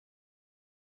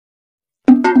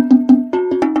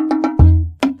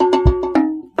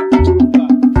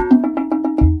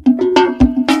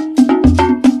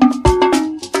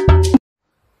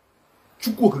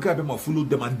Chukwuokeke followed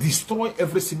them and destroyed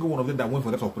every single one of them that went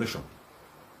for that operation.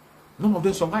 None of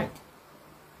them survived.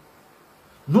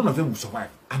 None of them will survive.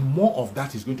 And more of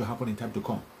that is going to happen in time to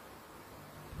come.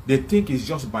 They think it's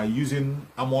just by using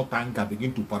armor tank and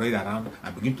begin to parade around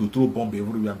and begin to throw bomb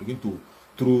everywhere and begin to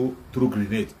throw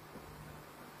grenade.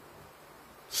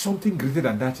 Something greater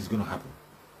than that is going to happen.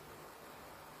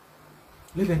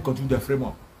 Let them continue their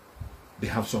framework. They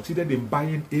have succeeded in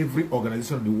buying every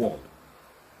organization in the world.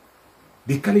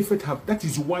 The caliphate have, that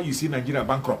is why you see Nigeria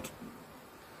bankrupt.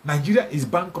 Nigeria is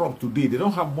bankrupt today. They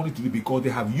don't have money today because they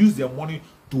have used their money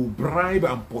to bribe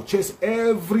and purchase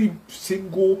every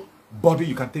single body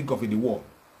you can think of in the world.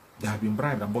 They have been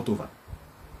bribed and bought over.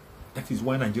 That is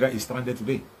why Nigeria is stranded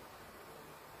today.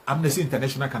 Amnesty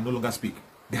International can no longer speak.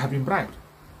 They have been bribed.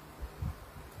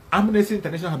 Amnesty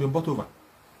International have been bought over.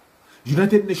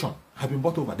 United Nations have been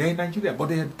bought over. They're in Nigeria, but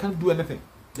they can't do anything.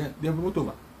 They have been bought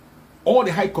over. All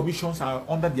the high commissions are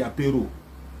under their payroll.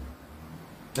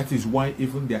 That is why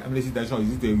even the Amnesty International,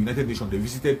 the United Nations, they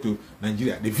visited to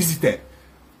Nigeria. They visited.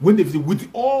 When they visited, with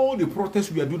all the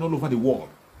protests we are doing all over the world,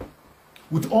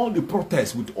 with all the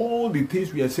protests, with all the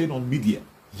things we are saying on media,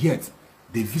 yet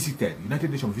they visited, United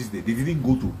Nations visited. They didn't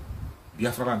go to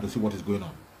Biafra land to see what is going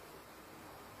on.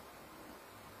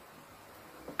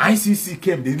 ICC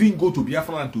came, they didn't go to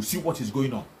Biafra land to see what is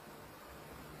going on.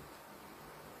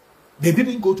 They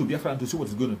didn't go to Biafra land to see what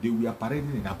is going on. They were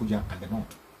parading in Abuja and the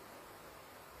north.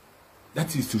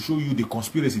 That is to show you the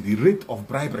conspiracy, the rate of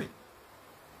bribery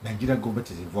Nigerian government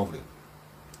is involved in.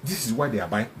 This is why they are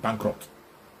bankrupt.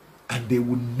 And they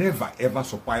will never ever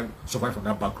survive from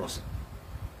that bankruptcy.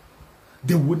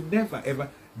 They will never ever,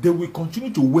 they will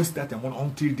continue to waste that amount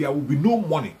until there will be no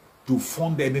money to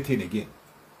fund anything again.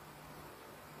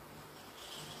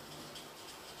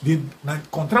 The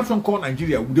contraption called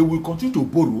Nigeria, they will continue to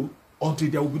borrow until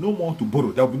there will be no more to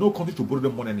borrow. There will be no country to borrow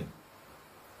them money.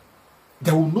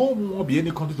 There will no more be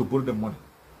any country to borrow them money.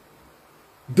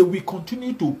 They will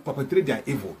continue to perpetrate their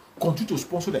evil, continue to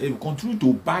sponsor their evil, continue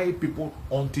to buy people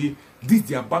until this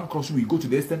their bankruptcy will go to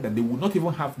the extent that they will not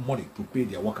even have money to pay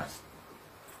their workers.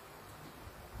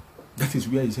 That is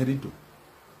where he's heading to.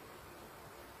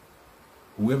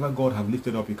 Whoever God have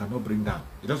lifted up, he cannot bring down.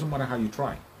 It doesn't matter how you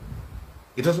try.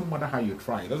 It doesn't matter how you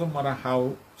try. It doesn't matter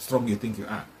how strong you think you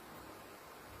are.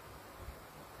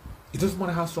 It doesn't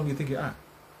matter how strong you think you are.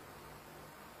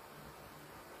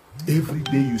 Every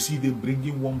day you see them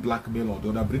bringing one blackmail or the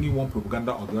other, bringing one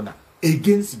propaganda or the other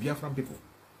against Biafran people.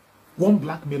 One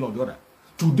blackmail or the other.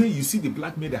 Today you see the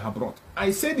blackmail they have brought.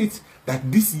 I said it that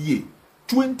this year,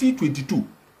 2022,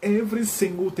 every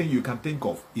single thing you can think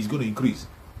of is going to increase.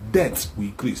 Deaths will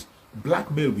increase.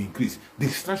 Blackmail will increase.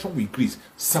 Distraction will increase.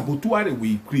 Sabotage will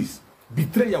increase.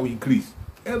 Betrayal will increase.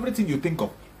 Everything you think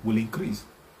of will increase.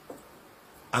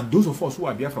 And those of us who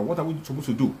are Biafra, what are we supposed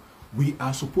to do? We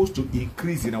are supposed to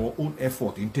increase in our own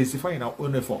effort, intensify in our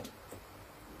own effort.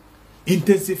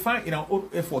 Intensify in our own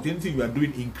effort. Anything you are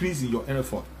doing, increase in your own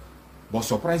effort. But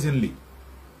surprisingly,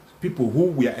 people who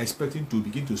we are expecting to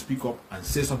begin to speak up and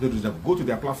say something to them, go to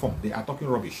their platform, they are talking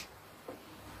rubbish.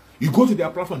 You go to their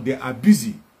platform, they are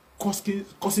busy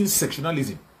causing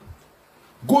sectionalism.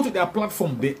 Go to their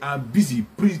platform, they are busy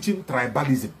preaching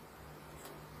tribalism.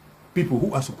 People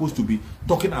who are supposed to be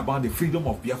talking about the freedom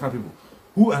of Biafra people,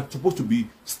 who are supposed to be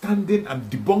standing and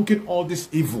debunking all this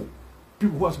evil.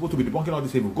 People who are supposed to be debunking all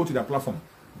this evil, go to their platform.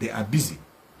 They are busy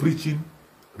preaching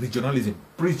regionalism,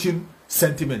 preaching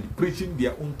sentiment, preaching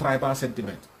their own tribal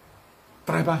sentiment,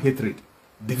 tribal hatred,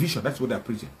 division. That's what they are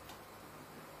preaching.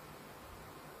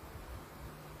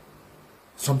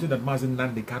 Something that Mazen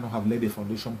Nande cannot have laid a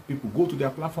foundation. People go to their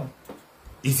platform.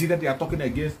 Is it that they are talking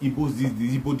against Igbos, this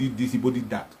Igbo did this, Igbo did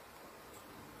that?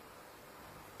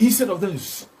 Instead of them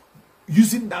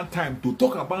using that time to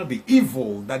talk about the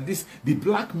evil that the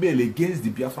blackmail against the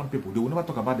Biafran people, they will never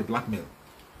talk about the blackmail.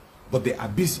 But they are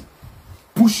busy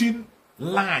pushing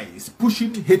lies,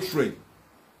 pushing hatred.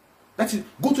 That's it.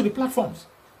 Go to the platforms.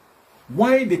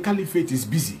 Why the caliphate is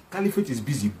busy? Caliphate is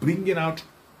busy bringing out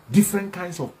different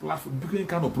kinds of platform, different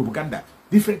kind of propaganda,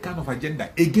 different kind of agenda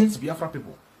against Biafra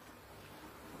people.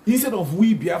 Instead of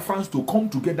we Biafrans to come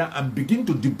together and begin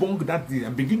to debunk that thing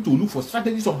and begin to look for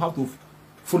strategies on how to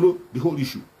follow the whole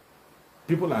issue,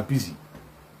 people are busy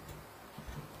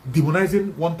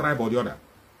demonizing one tribe or the other.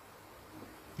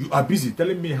 You are busy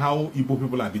telling me how Igbo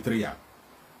people are betrayal.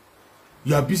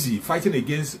 You are busy fighting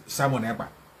against Simon Ekpa.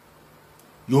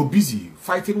 You're busy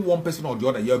fighting one person or the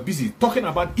other. You're busy talking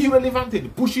about irrelevant things,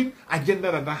 pushing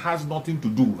agenda that has nothing to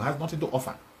do, has nothing to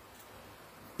offer.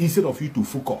 Instead of you to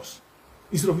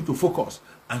focus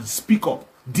and speak up,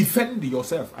 defend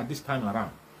yourself at this time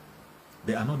around.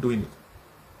 They are not doing it.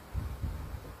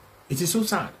 It is so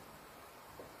sad.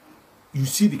 You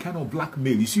see the kind of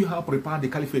blackmail. You see how prepared the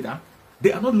caliphate are.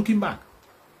 They are not looking back.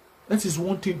 That is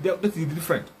one thing. That is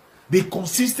different. The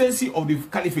consistency of the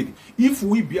caliphate. If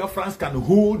we Biafrans can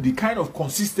hold the kind of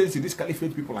consistency these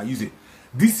caliphate people are using,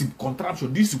 this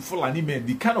contraption, this Fulani men,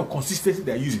 the kind of consistency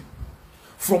they are using.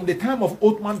 From the time of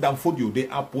Othman Danfodio, they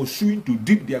are pursuing to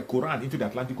dip their Quran into the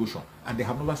Atlantic Ocean, and they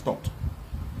have never stopped.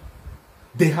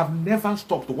 They have never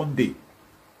stopped one day.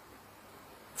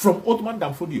 From Othman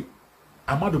Danfodio,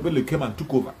 Ahmadu Bello came and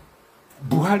took over.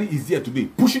 Buhari is there today,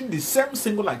 pushing the same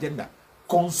single agenda,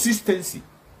 consistency.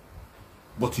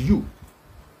 But you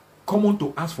come on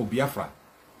to ask for Biafra,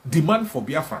 demand for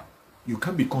Biafra. You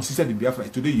can't be consistent in Biafra.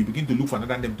 Today you begin to look for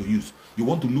another name to use. You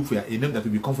want to look for a name that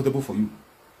will be comfortable for you.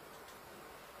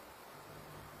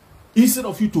 Instead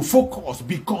of you to focus,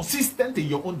 be consistent in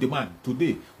your own demand.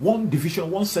 Today, one division,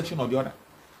 one section or the other.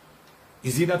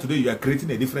 Is either today you are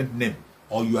creating a different name,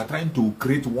 or you are trying to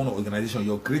create one organization.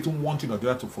 You're creating one thing or the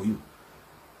other for you.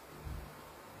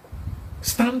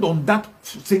 Stand on that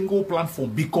single platform.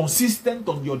 Be consistent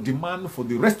on your demand for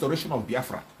the restoration of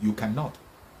Biafra. You cannot.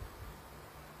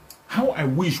 How I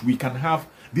wish we can have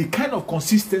the kind of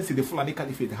consistency the Fulani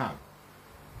Caliphate have.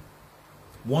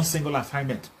 One single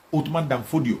assignment. Othman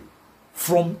Danfodio,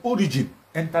 from origin,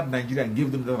 entered Nigeria and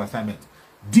gave them that assignment.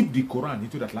 Dip the Quran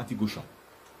into the Atlantic Ocean.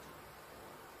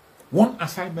 One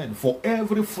assignment for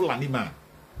every Fulani man.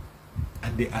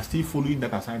 And they are still following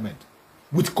that assignment.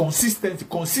 With consistency,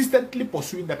 consistently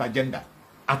pursuing that agenda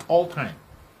at all times.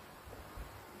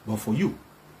 But for you,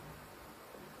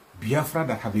 Biafra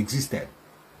that have existed,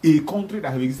 a country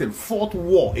that have existed, fought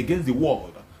war against the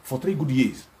world for 3 good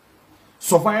years,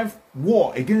 survived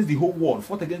war against the whole world,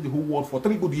 fought against the whole world for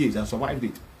 3 good years and survived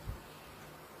it.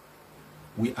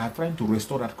 We are trying to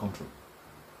restore that country.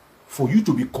 For you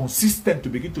to be consistent to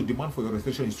begin to demand for your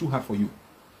restoration is too hard for you.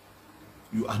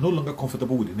 You are no longer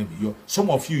comfortable with the name. Some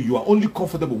of you, you are only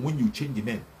comfortable when you change the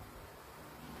name.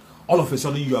 All of a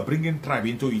sudden, you are bringing tribe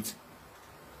into it.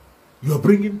 You are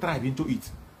bringing tribe into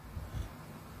it.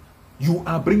 You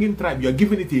are bringing tribe. You are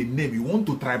giving it a name. You want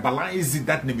to tribalize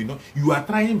that name. You know, you are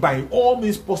trying by all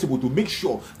means possible to make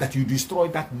sure that you destroy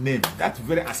that name. That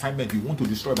very assignment you want to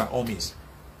destroy by all means.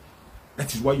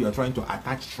 That is why you are trying to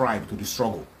attach tribe to the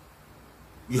struggle.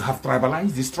 You have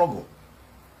tribalized the struggle.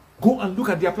 Go and look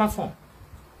at their platform.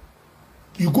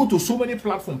 You go to so many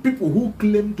platforms, people who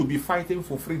claim to be fighting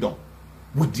for freedom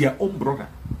with their own brother.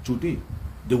 Today,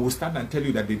 they will stand and tell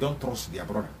you that they don't trust their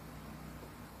brother.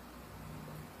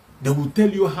 They will tell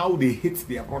you how they hate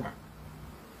their brother.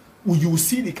 You will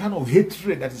see the kind of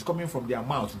hatred that is coming from their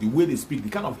mouth, the way they speak, the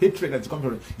kind of hatred that is coming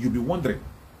from them. You'll be wondering,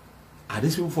 are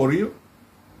these people for real?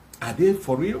 Are they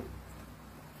for real?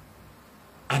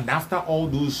 And after all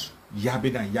those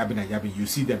yabbing and yabbing and yabbing, you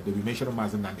see them, they will mention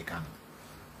Mazen Nnamdi Kanu.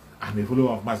 I'm a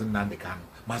follower of Mazen Nnamdi Kanu.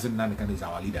 Mazen Nnamdi Kanu is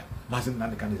our leader. Mazen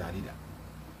Nnamdi Kanu is our leader.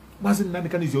 Mazen Nnamdi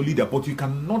Kanu is your leader, but you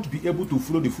cannot be able to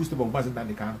follow the footsteps of Mazen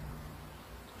Nnamdi Kanu.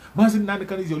 Mazen Nnamdi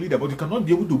Kanu is your leader, but you cannot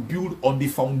be able to build on the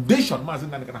foundation Mazen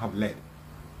Nnamdi Kanu have led.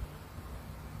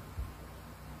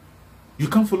 You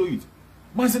can't follow it.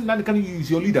 Mazen Nnamdi Kanu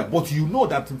is your leader, but you know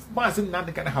that Mazen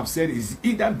Nnamdi Kanu have said is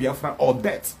either Biafra or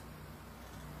death.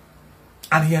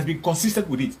 And he has been consistent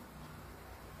with it.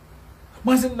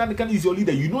 Mazen Nnamdi Kanu is your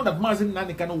leader. You know that Mazen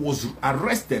Nnamdi Kanu was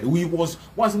arrested. Mazen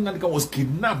Nnamdi Kanu was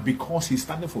kidnapped because he's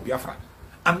standing for Biafra.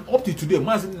 And up to today,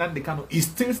 Mazen Nnamdi Kanu is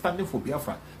still standing for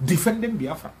Biafra, defending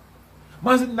Biafra.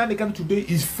 Mazen Nnamdi Kanu today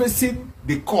is facing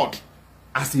the court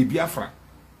as a Biafra.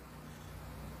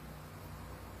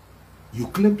 You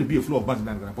claim to be a follower of Mazen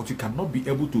Nnamdi Kanu, but you cannot be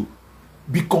able to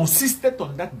be consistent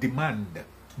on that demand,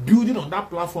 building on that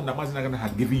platform that Mazen Nnamdi Kanu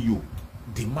had given you.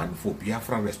 Demand for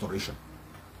Biafra restoration.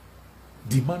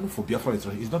 Demand for Biafra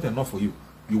restoration is not enough for you.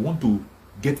 You want to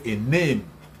get a name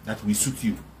that will suit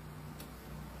you.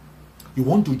 You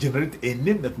want to generate a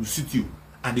name that will suit you.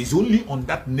 And it's only on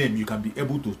that name you can be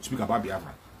able to speak about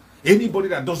Biafra. Anybody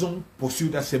that doesn't pursue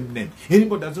that same name,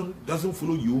 anybody that doesn't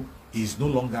follow you is no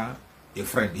longer a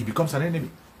friend. He becomes an enemy.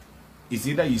 It's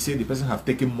either you say the person have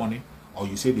taken money or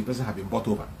you say the person have been bought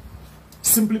over.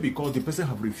 Simply because the person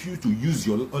have refused to use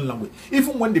your own language.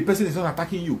 Even when the person is not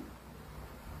attacking you.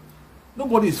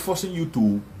 Nobody is forcing you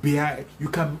to bear. You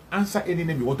can answer any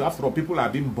name you want to. After all, people are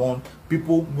being born.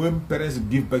 People, when parents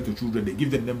give birth to children, they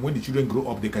give them name. When the children grow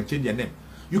up, they can change their name.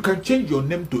 You can change your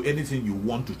name to anything you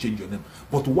want to change your name.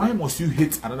 But why must you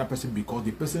hate another person because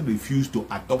the person refused to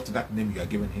adopt that name you are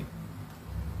giving him?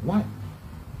 Why?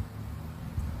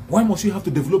 Why must you have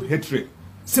to develop hatred?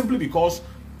 Simply because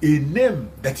a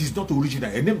name that is not original,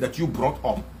 a name that you brought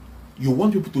up, you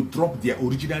want people to drop their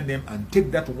original name and take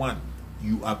that one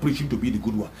you are preaching to be the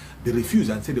good one. They refuse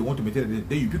and say they want to maintain it.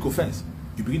 Then you pick offense.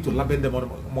 You begin to label them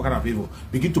all kind of evil.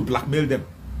 Begin to blackmail them.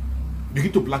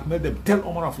 Begin to blackmail them. Tell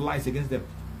all manner of lies against them.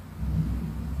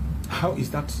 How is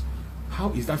that? How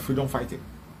is that freedom fighting?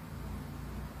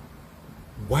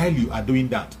 While you are doing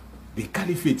that, the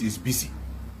caliphate is busy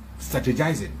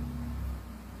strategizing.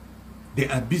 They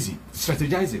are busy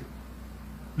strategizing.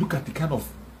 Look at the kind of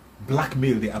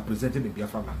blackmail they are presenting in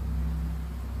Biafra land.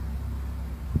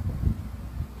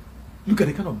 Look at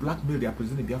the kind of blackmail they are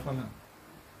presenting in Biafra land.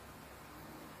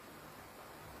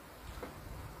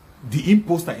 The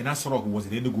imposter in Asarok was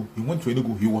in Enugu. He went to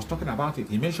Enugu. He was talking about it.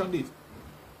 He mentioned it.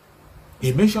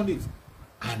 He mentioned it.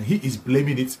 And he is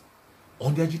blaming it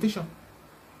on the agitation.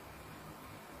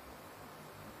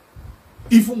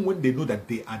 Even when they know that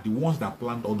they are the ones that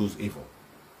planned all those evil.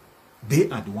 They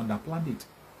are the ones that planned it.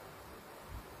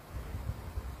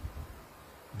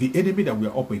 The enemy that we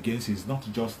are up against is not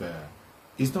just a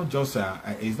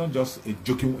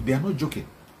joking. They are not joking.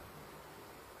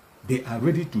 They are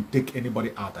ready to take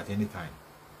anybody out at any time.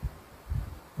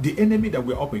 The enemy that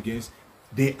we are up against,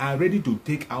 they are ready to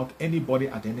take out anybody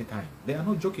at any time. They are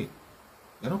not joking.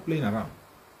 They are not playing around.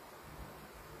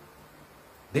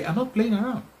 They are not playing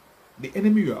around. The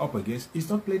enemy you are up against is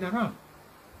not playing around.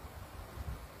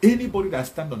 Anybody that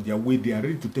stands on their way, they are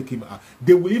ready to take him out.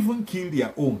 They will even kill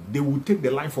their own. They will take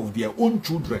the life of their own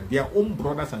children, their own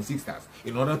brothers and sisters,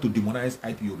 in order to demonize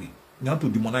IPOB, in order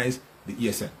to demonize the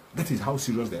ESN. That is how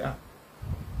serious they are.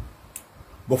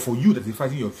 But for you that is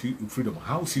fighting your freedom,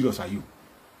 how serious are you?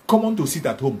 Come on to sit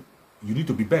at home. You need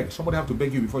to be begged. Somebody have to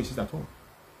beg you before you sit at home.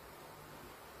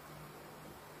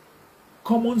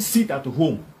 Come on, sit at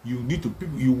home. You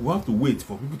have to wait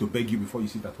for people to beg you before you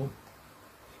sit at home.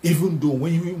 Even though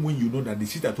when you know that the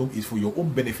sit at home is for your own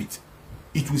benefit,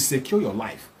 it will secure your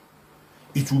life.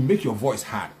 It will make your voice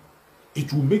heard.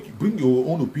 It will bring your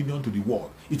own opinion to the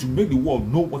world. It will make the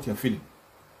world know what you're feeling.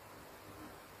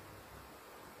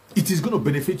 It is going to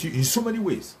benefit you in so many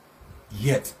ways.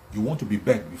 Yet, you want to be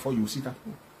begged before you sit at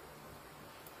home.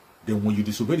 Then when you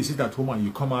disobey the sit at home and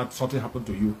you come out, something happened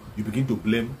to you, you begin to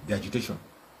blame the agitation.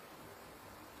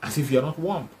 As if you are not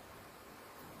warned.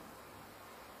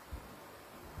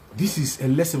 This is a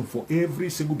lesson for every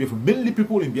single Biafra, mainly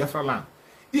people in Biafra land.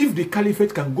 If the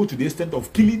caliphate can go to the extent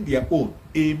of killing their own,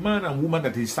 a man and woman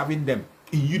that is serving them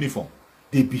in uniform,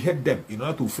 they behead them in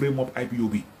order to frame up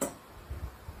IPOB.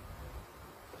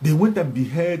 They went and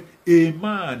behead a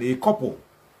man, a couple,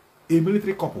 a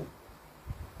military couple.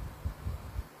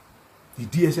 The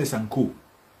DSS and co,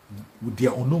 with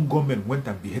their unknown gunmen, went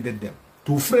and beheaded them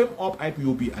to frame up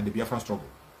IPOB and the Biafra struggle,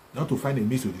 not to find a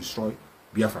means to destroy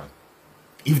Biafra.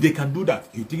 If they can do that,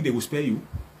 you think they will spare you?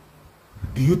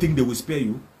 Do you think they will spare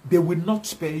you? They will not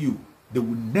spare you. They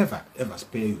will never ever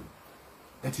spare you.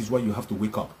 That is why you have to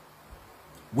wake up.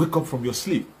 Wake up from your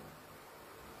sleep.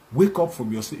 Wake up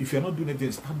from your sleep. If you're not doing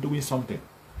anything, start doing something.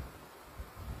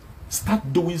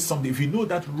 Start doing something. If you know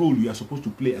that role you are supposed to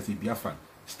play as a Biafran,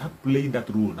 start playing that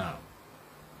role now.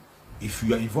 If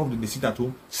you are involved in the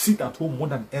sit at home more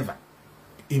than ever.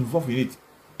 Involved in it.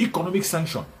 Economic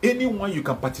sanction. Anyone you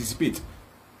can participate,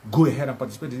 go ahead and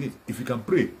participate in it. If you can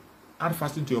pray, add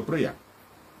fasting to your prayer.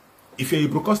 If you're a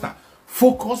broadcaster,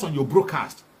 focus on your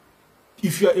broadcast.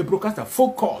 If you're a broadcaster,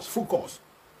 focus.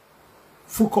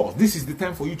 This is the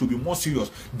time for you to be more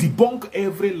serious. Debunk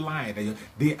every lie.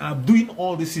 They are doing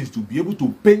all these things to be able to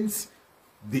paint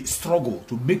the struggle,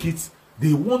 to make it.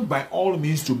 They want by all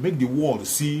means to make the world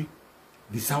see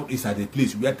the Southeast as a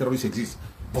place where terrorists exist.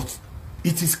 But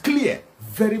it is clear,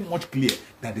 very much clear,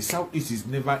 that the Southeast is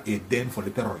never a den for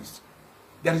the terrorists.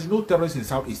 There is no terrorists in the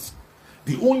Southeast.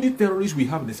 The only terrorists we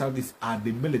have in the Southeast are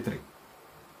the military.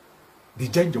 The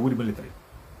Janjaweed military.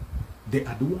 They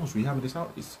are the ones we have in the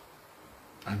Southeast.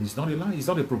 And it's not a lie, it's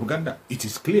not a propaganda. It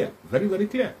is clear, very, very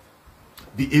clear.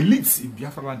 The elites in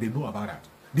Biafra land, they know about that.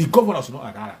 The governors know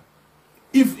about that.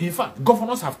 If, in fact,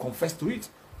 governors have confessed to it.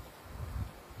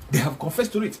 They have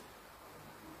confessed to it.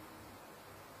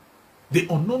 The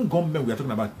unknown gunmen we are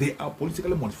talking about, they are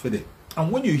politically motivated.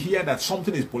 And when you hear that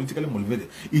something is politically motivated,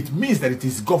 it means that it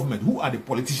is government. Who are the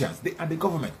politicians? They are the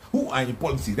government. Who are in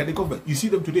politics? They are the government. You see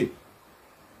them today,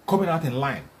 coming out in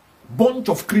line. Bunch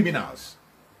of criminals.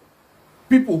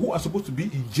 People who are supposed to be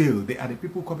in jail, they are the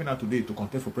people coming out today to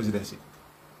contest for presidency.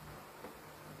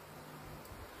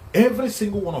 Every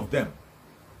single one of them.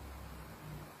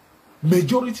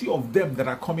 Majority of them that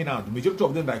are coming out,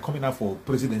 for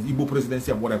presidency, Igbo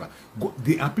presidency and whatever,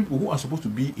 they are people who are supposed to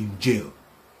be in jail.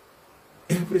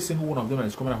 Every single one of them that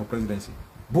is coming out for presidency,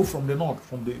 both from the north,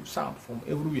 from the south, from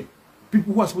everywhere.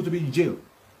 People who are supposed to be in jail.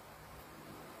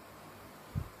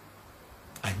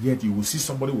 And yet you will see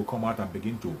somebody will come out and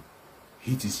begin to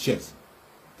hit his chest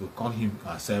to call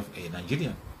himself a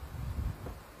Nigerian.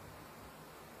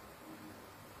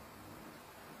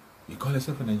 You call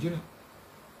yourself a Nigerian.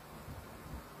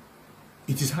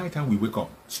 It is high time we wake up.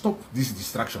 Stop this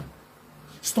distraction.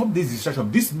 Stop this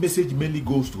distraction. This message mainly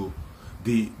goes to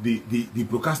the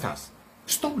broadcasters.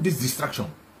 Stop this distraction.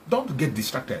 Don't get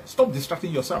distracted. Stop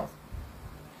distracting yourself.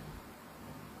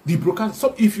 The broadcast.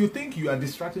 So if you think you are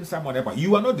distracting someone else,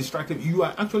 you are not distracting. You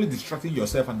are actually distracting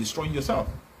yourself and destroying yourself.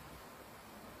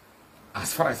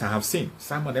 As far as I have seen,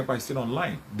 Simon Ekpa is still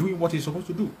online doing what he's supposed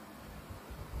to do.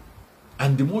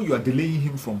 And the more you are delaying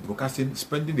him from broadcasting,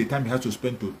 spending the time he has to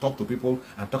spend to talk to people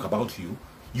and talk about you,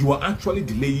 you are actually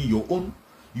delaying your own,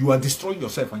 you are destroying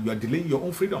yourself and you are delaying your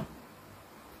own freedom.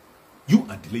 You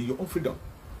are delaying your own freedom.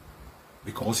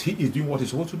 Because he is doing what he's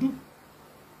supposed to do.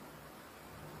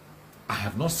 I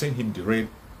have not seen him derail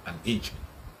an inch.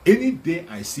 Any day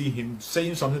I see him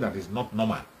saying something that is not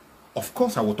normal, of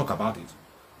course I will talk about it.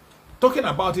 Talking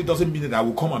about it doesn't mean that I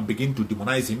will come and begin to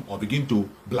demonize him or begin to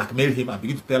blackmail him and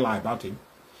begin to tell lies about him.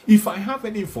 If I have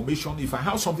any information, if I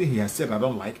have something he has said I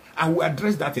don't like, I will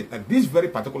address that. Like this very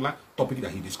particular topic that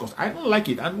he discussed, I don't like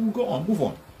it, and we'll go on, move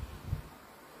on.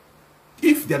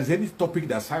 If there is any topic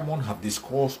that Simon have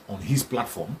discussed on his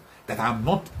platform that I'm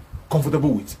not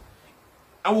comfortable with,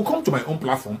 I will come to my own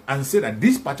platform and say that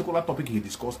this particular topic he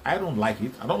discussed, I don't like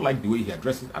it. I don't like the way he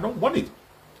addresses it. I don't want it.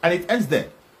 And it ends there.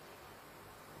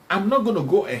 I'm not going to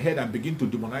go ahead and begin to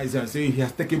demonize him and say he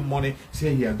has taken money,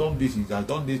 say he has done this, he has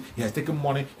done this, he has taken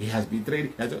money, he has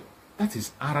betrayed. That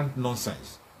is arrant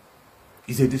nonsense.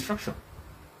 It's a distraction.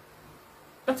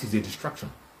 That is a distraction.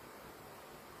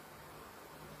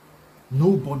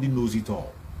 Nobody knows it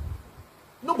all.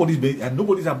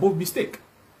 Nobody's above mistake.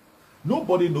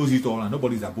 Nobody knows it all and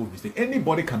nobody's above mistake.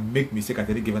 Anybody can make mistake at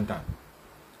any given time.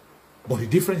 But the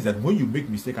difference is that when you make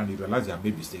mistake and you realize you have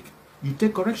made mistake, you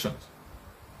take corrections.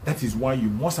 That is why you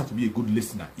must have to be a good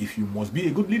listener if you must be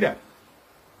a good leader.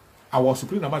 Our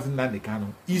Supreme Mazin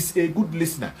Nandekano is a good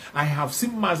listener. I have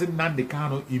seen Mazin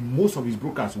Nandekano in most of his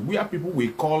broadcasts where people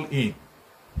will call in.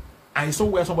 I saw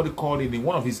where somebody called in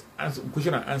one of his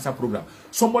question and answer program.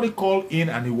 Somebody called in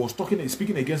and he was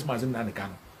speaking against Mazin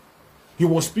Nandekano. He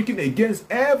was speaking against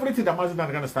everything that Mazin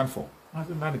Nandekano stands for.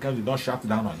 Mazin Nandekano did not shout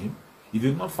down on him. He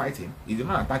did not fight him. He did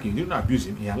not attack him. He did not abuse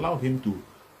him. He allowed him to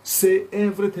say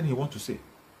everything he wants to say.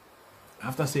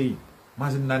 After saying,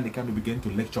 Mazin Nandekano began to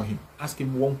lecture him. Ask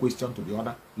him one question to the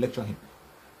other, lecture him.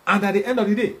 And at the end of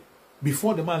the day,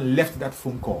 before the man left that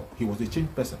phone call, he was a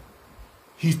changed person.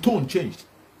 His tone changed.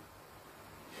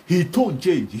 His tone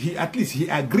changed. At least he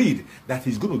agreed that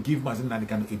he's going to give Mazin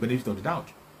Nandekano a benefit of the doubt.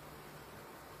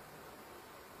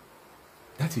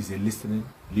 That is a listening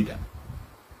leader.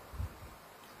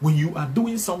 When you are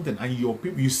doing something and your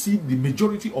people, you see the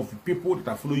majority of the people that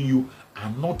are following you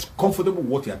are not comfortable with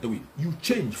what you are doing, you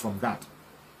change from that.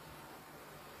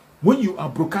 When you are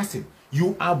broadcasting,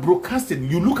 you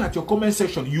look at your comment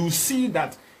section, you see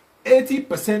that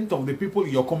 80% of the people in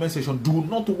your comment section do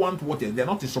not want what they're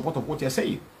not in support of what you're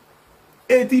saying.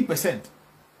 80%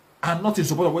 are not in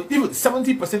support of what, even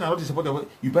 70% are not in support of what,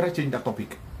 you better change that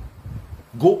topic.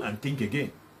 Go and think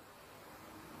again.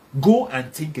 Go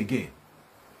and think again.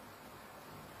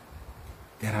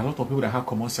 There are a lot of people that have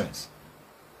common sense.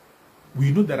 We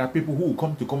know there are people who will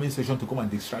come to comment section to come and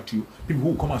distract you. People who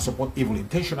will come and support evil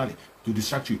intentionally to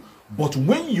distract you. But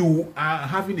when you are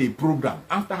having a program,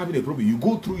 after having a program, you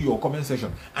go through your comment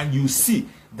section and you see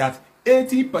that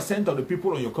 80% of the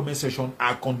people on your comment section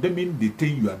are condemning the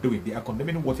thing you are doing. They are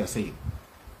condemning what you are saying.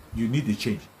 You need a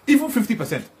change. Even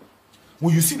 50%.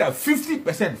 When you see that 50%,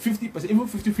 50%, even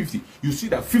 50-50, you see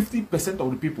that 50% of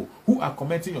the people who are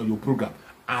commenting on your program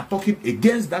are talking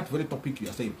against that very topic you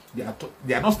are saying.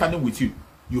 They are not standing with you.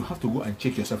 You have to go and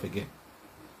check yourself again.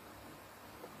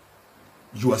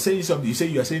 You are saying something. You say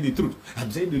you are saying the truth. I'm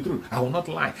saying the truth. I will not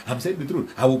lie. I'm saying the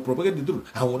truth. I will propagate the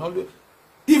truth. I will not do.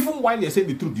 Even while you're saying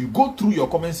the truth, you go through your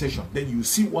comment section. Then you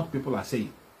see what people are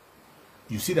saying.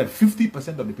 You see that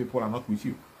 50% of the people are not with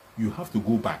you. You have to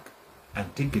go back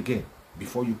and think again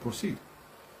before you proceed.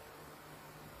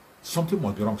 Something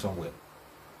must be wrong somewhere.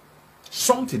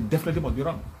 Something definitely must be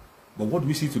wrong. But what do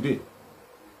we see today?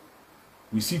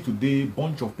 We see today a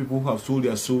bunch of people who have sold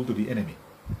their soul to the enemy.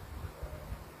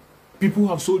 People who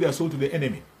have sold their soul to the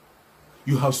enemy.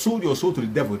 You have sold your soul to the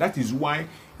devil. That is why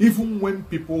even when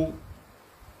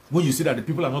you see that the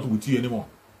people are not with you anymore,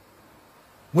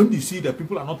 when you see that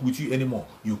people are not with you anymore,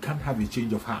 you can't have a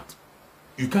change of heart.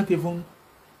 You can't even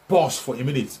pause for a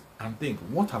minute and think,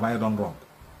 what have I done wrong?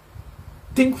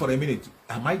 Think for a minute.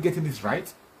 Am I getting this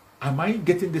right? Am I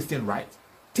getting this thing right?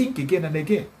 Think again and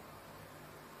again.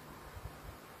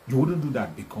 You wouldn't do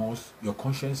that because your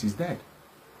conscience is dead.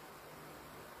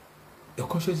 Your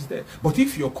conscience is dead. But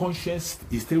if your conscience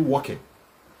is still working,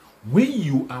 when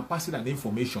you are passing an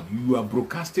information, you are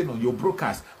broadcasting on your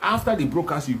broadcast. After the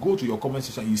broadcast, you go to your comment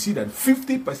section, you see that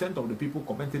 50% of the people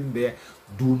commenting there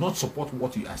do not support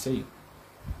what you are saying.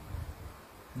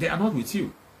 They are not with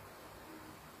you.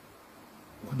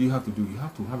 What do you have to do? You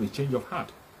have to have a change of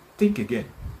heart. Think again.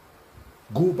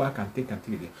 Go back and think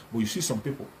again. But you see some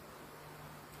people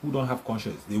who don't have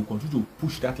conscience, they will continue to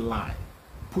push that lie,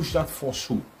 push that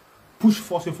falsehood, push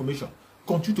false information,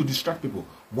 continue to distract people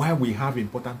while we have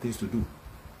important things to do.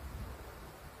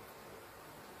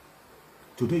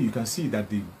 Today you can see that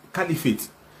the caliphate,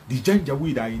 the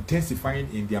Janjaweed are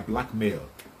intensifying in their blackmail.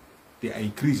 They are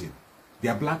increasing.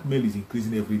 Their blackmail is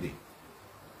increasing every day.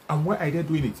 And why are they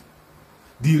doing it?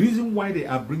 The reason why they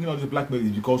are bringing out the blackmail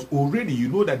is because already you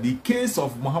know that the case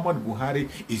of Mohammadu Buhari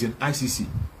is in ICC.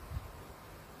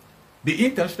 The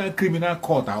International Criminal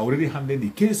Court are already handling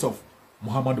the case of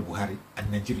Mohammadu Buhari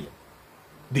and Nigeria.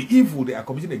 The evil they are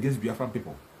committing against Biafran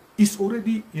people is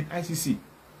already in ICC.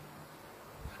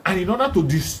 And in order to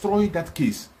destroy that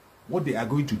case, what they are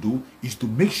going to do is to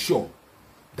make sure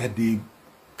that they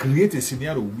create a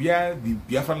scenario where the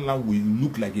Biafran land will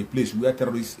look like a place where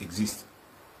terrorists exist.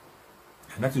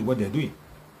 And that is what they are doing.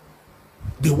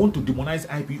 They want to demonize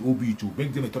IPOB to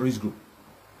make them a terrorist group.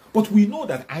 But we know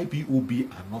that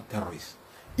IPOB are not terrorists.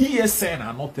 ESN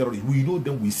are not terrorists. We know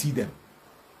them, we see them.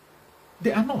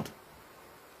 They are not.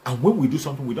 And when we do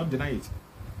something, we don't deny it.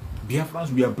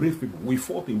 Biafrans, we are brave people. We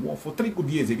fought a war for 3 good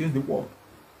years against the world.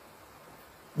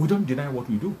 We don't deny what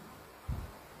we do.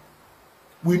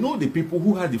 We know the people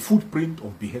who had the footprint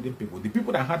of beheading people. The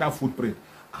people that had that footprint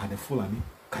are the Fulani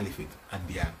Caliphate and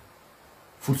their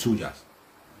foot soldiers.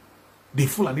 The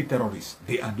Fulani terrorists,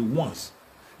 they are the ones.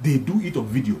 They do it on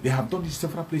video. They have done this in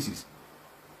several places.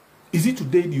 Is it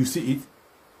today you see it?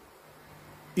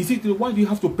 Is it why do you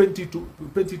have to paint it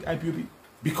IPOB?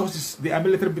 Because they are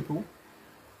military people?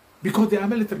 Because they are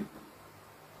military.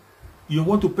 You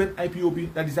want to paint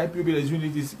IPOB, that is IPOB that is doing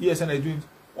it, is ESN that is doing it.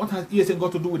 What has ESN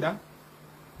got to do with that?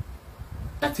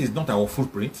 That is not our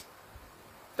footprint.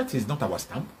 That is not our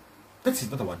stamp. That is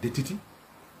not our identity.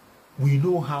 We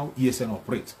know how ESN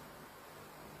operates.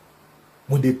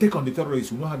 When they take on the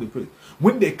terrorists, we know how they operate.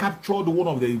 When they captured one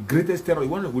of the greatest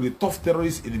terrorists, one of the tough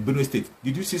terrorists in the Benue State,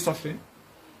 did you see such thing?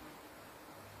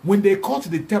 When they caught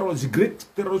the terrorists, the great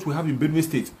terrorists we have in Benue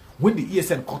State, when the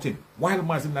ESN caught him, while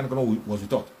Mazin Nangano was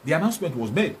with us, the announcement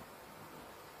was made.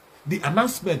 The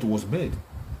announcement was made.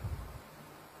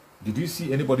 Did you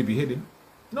see anybody beheading?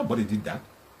 Nobody did that.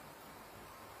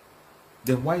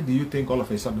 Then why do you think all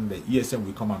of a sudden the ESN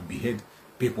will come and behead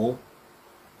people,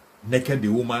 naked the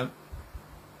woman,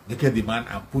 naked the man,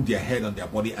 and put their head on their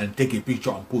body and take a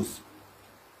picture and post?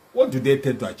 What do they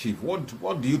tend to achieve? What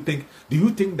do you think? Do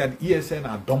you think that ESN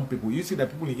are dumb people? You see that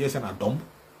people in ESN are dumb?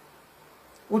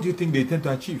 What do you think they tend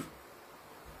to achieve?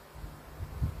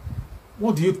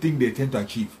 What do you think they tend to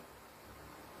achieve?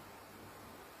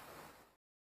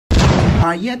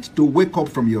 Are yet to wake up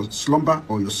from your slumber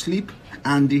or your sleep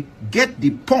and get the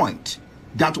point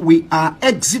that we are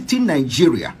exiting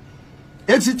Nigeria.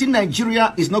 Exiting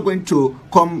Nigeria is not going to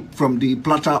come from the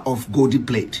platter of golden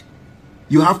plate.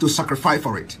 You have to sacrifice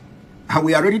for it. And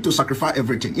we are ready to sacrifice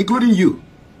everything, including you,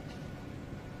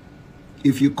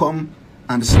 if you come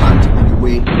and stand on the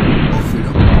way of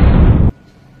freedom.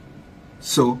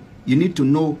 So you need to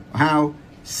know how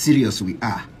serious we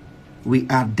are. We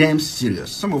are damn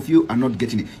serious. Some of you are not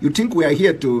getting it. You think we are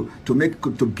here to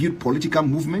build political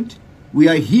movement? We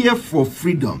are here for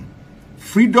freedom.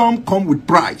 Freedom comes with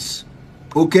price.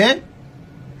 Okay?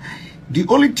 The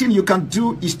only thing you can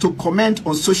do is to comment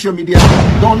on social media.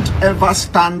 Don't ever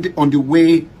stand on the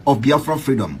way of Biafra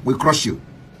freedom. We crush you.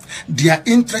 Their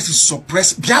interest is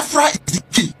suppressed. Biafra is the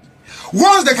key.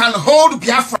 Once they can hold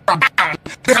Biafra down,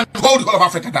 they can hold the whole of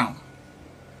Africa down.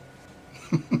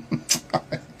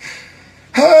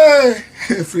 Hey,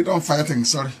 freedom fighting,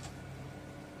 sorry.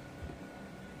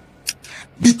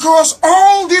 Because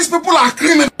all these people are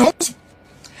criminals,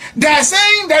 they are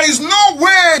saying there is no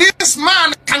way this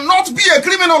man cannot be a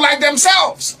criminal like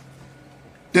themselves.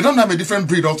 They don't have a different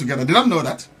breed altogether. They don't know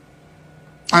that.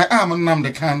 I am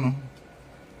Nnamdi Kanu.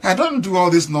 I don't do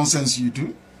all this nonsense you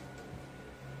do.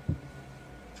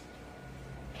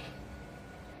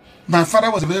 My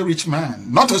father was a very rich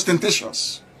man, not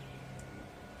ostentatious.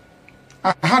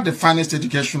 I had the finest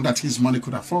education that his money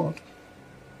could afford.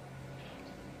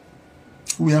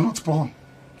 We are not poor.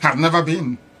 Have never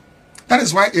been. That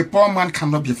is why a poor man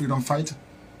cannot be a freedom fighter.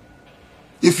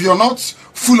 If you're not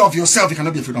full of yourself, you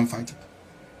cannot be a freedom fighter.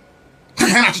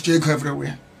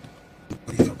 Everywhere.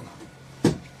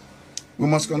 We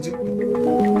must continue.